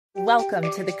Welcome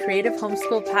to the Creative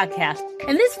Homeschool Podcast.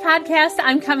 In this podcast,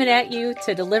 I'm coming at you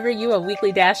to deliver you a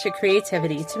weekly dash of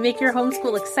creativity to make your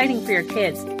homeschool exciting for your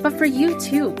kids, but for you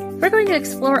too. We're going to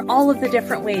explore all of the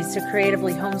different ways to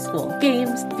creatively homeschool.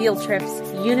 Games, field trips,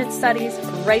 unit studies,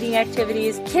 writing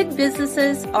activities, kid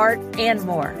businesses, art, and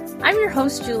more. I'm your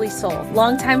host, Julie Soul,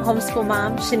 longtime homeschool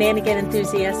mom, shenanigan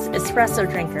enthusiast, espresso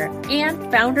drinker,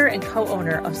 and founder and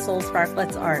co-owner of Soul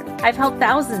Sparklets Art. I've helped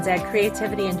thousands add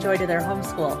creativity and joy to their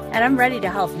homeschool, and I'm ready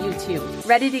to help you too.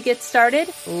 Ready to get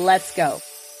started? Let's go.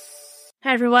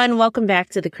 Hi, everyone. Welcome back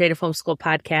to the Creative Homeschool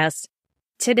Podcast.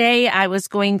 Today, I was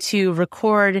going to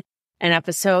record an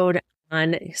episode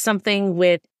on something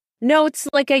with notes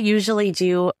like I usually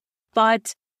do,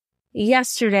 but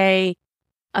yesterday,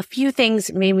 a few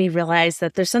things made me realize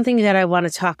that there's something that I want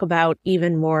to talk about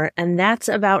even more, and that's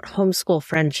about homeschool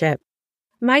friendship.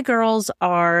 My girls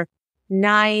are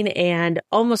 9 and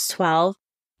almost 12,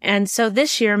 and so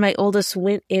this year my oldest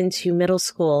went into middle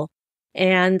school,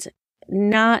 and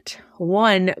not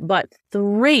one, but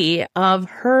 3 of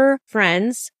her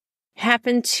friends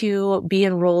happened to be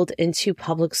enrolled into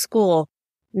public school.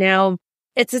 Now,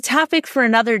 it's a topic for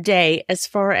another day as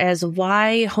far as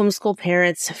why homeschool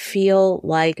parents feel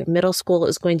like middle school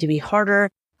is going to be harder,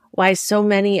 why so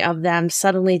many of them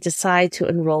suddenly decide to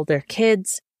enroll their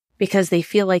kids because they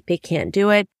feel like they can't do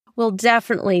it. We'll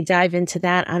definitely dive into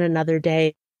that on another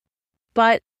day.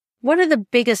 But one of the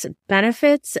biggest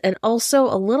benefits and also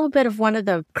a little bit of one of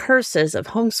the curses of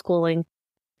homeschooling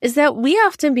is that we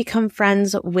often become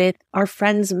friends with our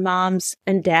friends' moms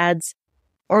and dads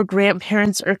or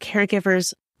grandparents or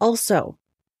caregivers also.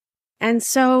 And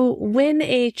so when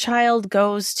a child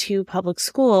goes to public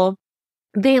school,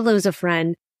 they lose a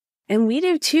friend, and we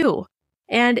do too.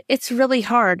 And it's really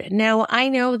hard. Now, I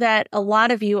know that a lot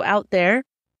of you out there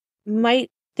might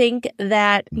think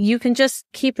that you can just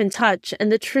keep in touch.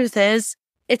 And the truth is,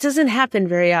 it doesn't happen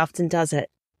very often, does it?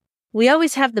 We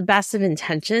always have the best of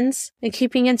intentions in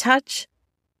keeping in touch.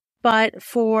 But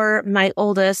for my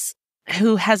oldest,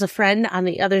 who has a friend on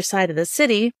the other side of the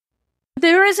city,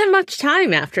 there isn't much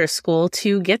time after school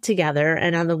to get together.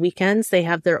 And on the weekends, they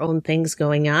have their own things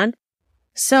going on.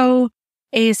 So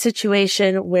a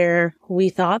situation where we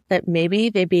thought that maybe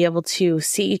they'd be able to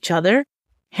see each other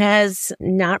has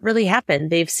not really happened.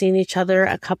 They've seen each other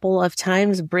a couple of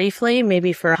times briefly,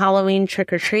 maybe for Halloween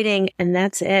trick-or-treating, and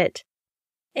that's it.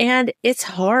 And it's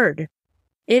hard.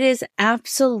 It is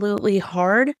absolutely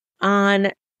hard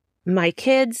on my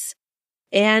kids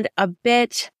and a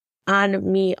bit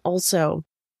on me also,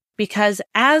 because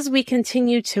as we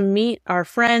continue to meet our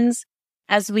friends,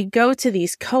 as we go to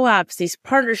these co-ops, these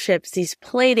partnerships, these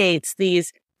play dates,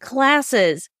 these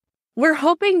classes, we're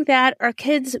hoping that our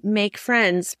kids make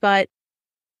friends, but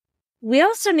we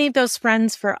also need those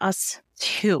friends for us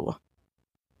too.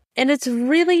 And it's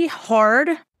really hard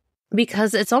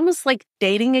because it's almost like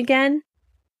dating again.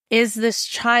 Is this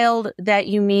child that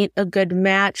you meet a good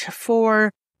match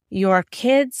for your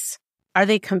kids? Are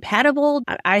they compatible?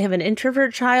 I have an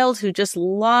introvert child who just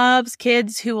loves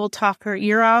kids who will talk her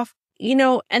ear off,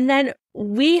 and then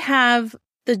we have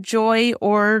the joy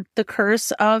or the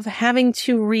curse of having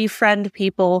to refriend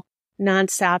people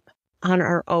nonstop on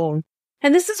our own.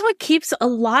 And this is what keeps a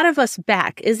lot of us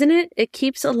back, isn't it? It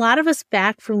keeps a lot of us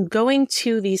back from going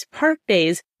to these park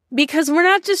days because we're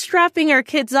not just dropping our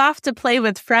kids off to play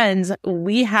with friends.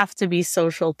 We have to be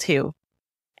social too.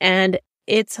 And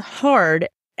it's hard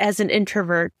as an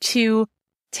introvert to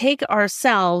take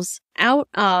ourselves out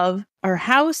of our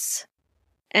house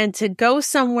and to go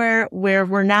somewhere where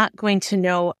we're not going to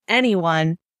know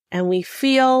anyone. And we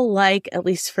feel like, at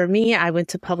least for me, I went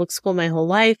to public school my whole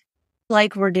life,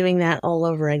 like we're doing that all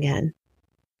over again.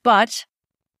 But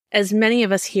as many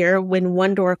of us here, when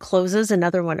one door closes,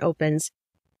 another one opens.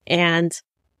 And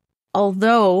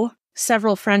although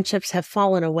several friendships have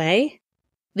fallen away,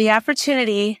 the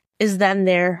opportunity is then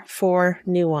there for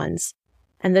new ones.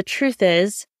 And the truth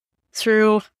is,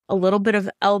 through a little bit of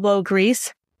elbow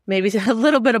grease, maybe a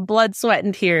little bit of blood, sweat,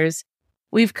 and tears,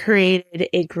 we've created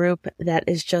a group that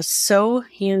is just so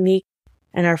unique,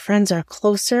 and our friends are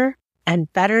closer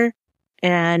and better.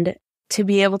 And to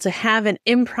be able to have an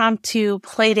impromptu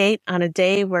play date on a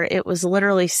day where it was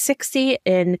literally 60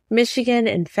 in Michigan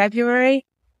in February,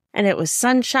 and it was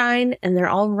sunshine, and they're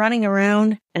all running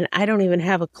around, and I don't even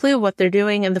have a clue what they're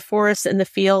doing in the forest, in the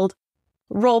field,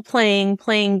 role-playing,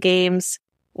 playing games,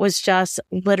 was just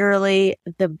literally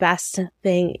the best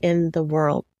thing in the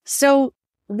world. So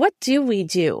what do we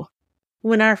do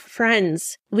when our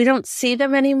friends, we don't see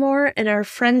them anymore and our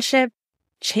friendship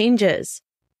changes?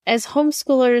 As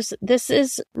homeschoolers, this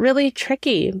is really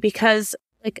tricky because,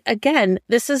 again,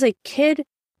 this is a kid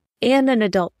and an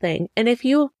adult thing. And if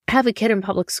you have a kid in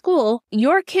public school,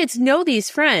 your kids know these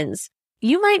friends.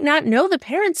 You might not know the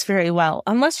parents very well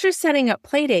unless you're setting up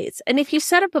play dates. And if you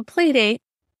set up a play date,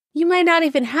 you might not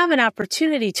even have an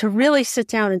opportunity to really sit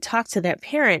down and talk to that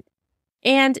parent.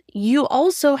 And you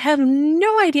also have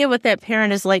no idea what that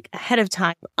parent is like ahead of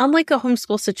time, unlike a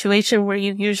homeschool situation where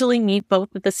you usually meet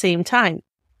both at the same time.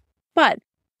 But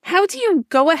how do you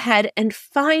go ahead and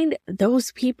find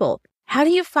those people? How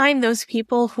do you find those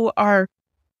people who are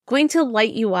going to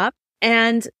light you up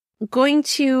and going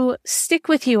to stick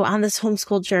with you on this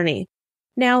homeschool journey?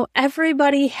 Now,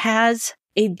 everybody has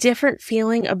a different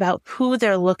feeling about who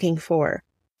they're looking for.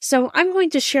 So I'm going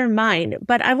to share mine,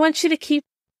 but I want you to keep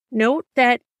note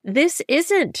that this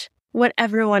isn't what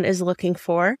everyone is looking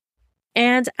for.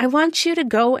 And I want you to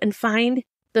go and find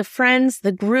the friends,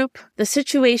 the group, the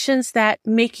situations that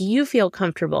make you feel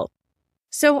comfortable.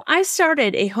 So I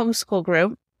started a homeschool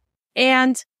group,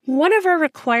 and one of our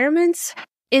requirements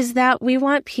is that we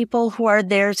want people who are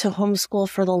there to homeschool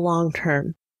for the long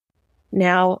term.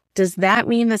 Now, does that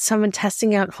mean that someone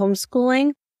testing out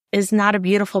homeschooling is not a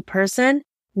beautiful person?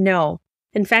 No.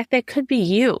 In fact, that could be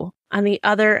you on the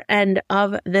other end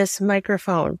of this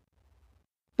microphone.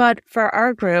 But for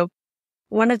our group,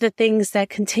 one of the things that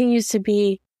continues to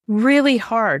be really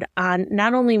hard on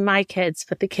not only my kids,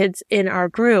 but the kids in our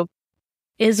group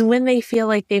is when they feel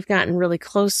like they've gotten really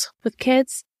close with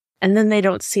kids and then they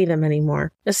don't see them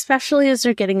anymore, especially as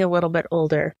they're getting a little bit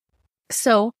older.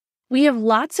 So we have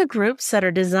lots of groups that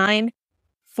are designed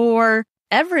for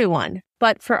everyone,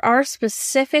 but for our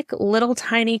specific little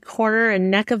tiny corner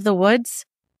and neck of the woods,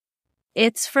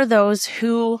 it's for those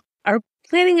who are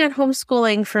planning on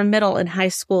homeschooling for middle and high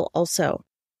school also.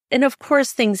 And of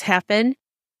course, things happen,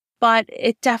 but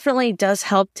it definitely does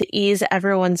help to ease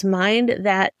everyone's mind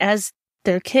that as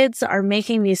their kids are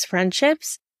making these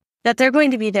friendships, that they're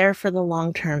going to be there for the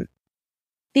long term.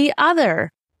 The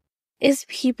other is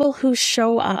people who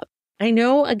show up. I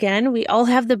know, again, we all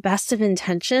have the best of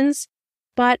intentions,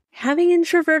 but having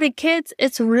introverted kids,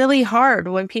 it's really hard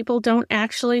when people don't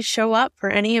actually show up for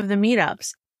any of the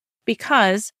meetups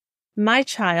because my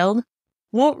child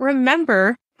won't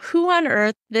remember who on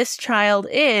earth this child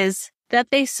is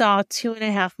that they saw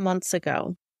 2.5 months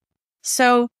ago.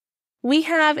 So we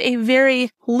have a very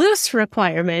loose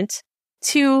requirement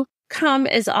to come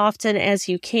as often as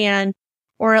you can,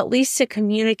 or at least to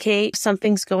communicate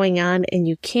something's going on and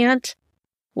you can't,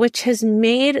 which has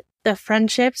made the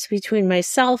friendships between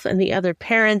myself and the other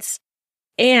parents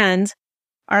and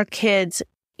our kids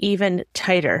even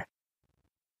tighter.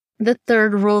 The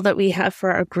third rule that we have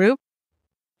for our group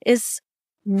is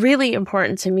really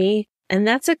important to me, and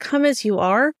that's a come as you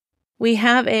are. We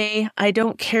have a I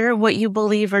don't care what you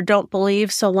believe or don't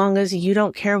believe so long as you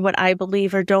don't care what I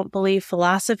believe or don't believe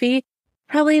philosophy.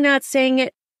 Probably not saying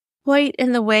it quite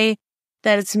in the way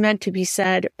that it's meant to be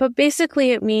said, but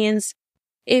basically it means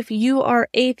if you are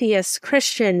atheist,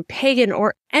 Christian, pagan,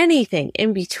 or anything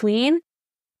in between,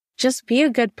 just be a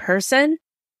good person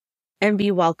and be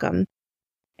welcome.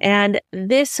 And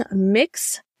this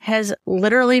mix has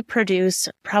literally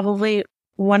produced probably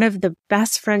one of the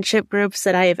best friendship groups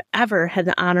that I have ever had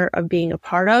the honor of being a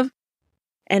part of.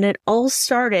 And it all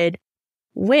started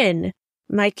when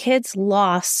my kids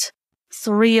lost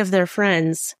 3 of their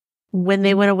friends when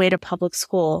they went away to public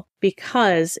school,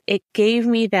 because it gave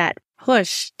me that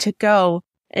push to go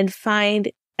and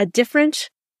find a different,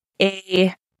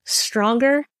 a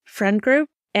stronger friend group,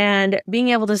 and being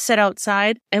able to sit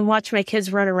outside and watch my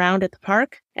kids run around at the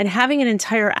park and having an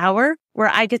entire hour where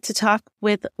I get to talk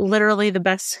with literally the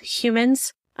best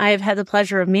humans I have had the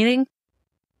pleasure of meeting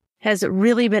has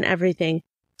really been everything.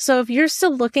 So if you're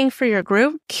still looking for your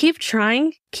group, keep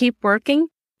trying, keep working.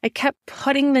 I kept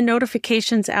putting the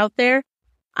notifications out there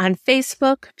on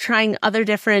Facebook, trying other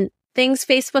different things.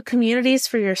 Facebook communities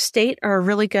for your state are a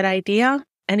really good idea.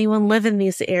 Anyone live in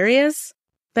these areas?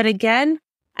 But again,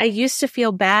 I used to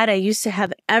feel bad. I used to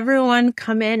have everyone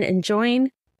come in and join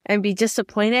and be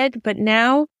disappointed. But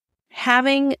now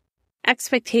having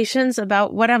expectations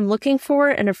about what I'm looking for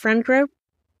in a friend group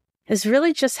has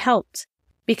really just helped.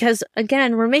 Because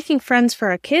again, we're making friends for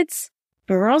our kids,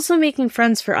 but we're also making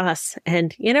friends for us.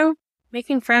 And,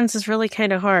 making friends is really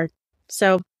kind of hard.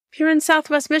 So if you're in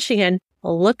Southwest Michigan,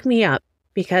 look me up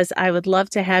because I would love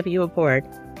to have you aboard.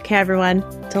 Okay, everyone,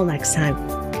 till next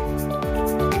time.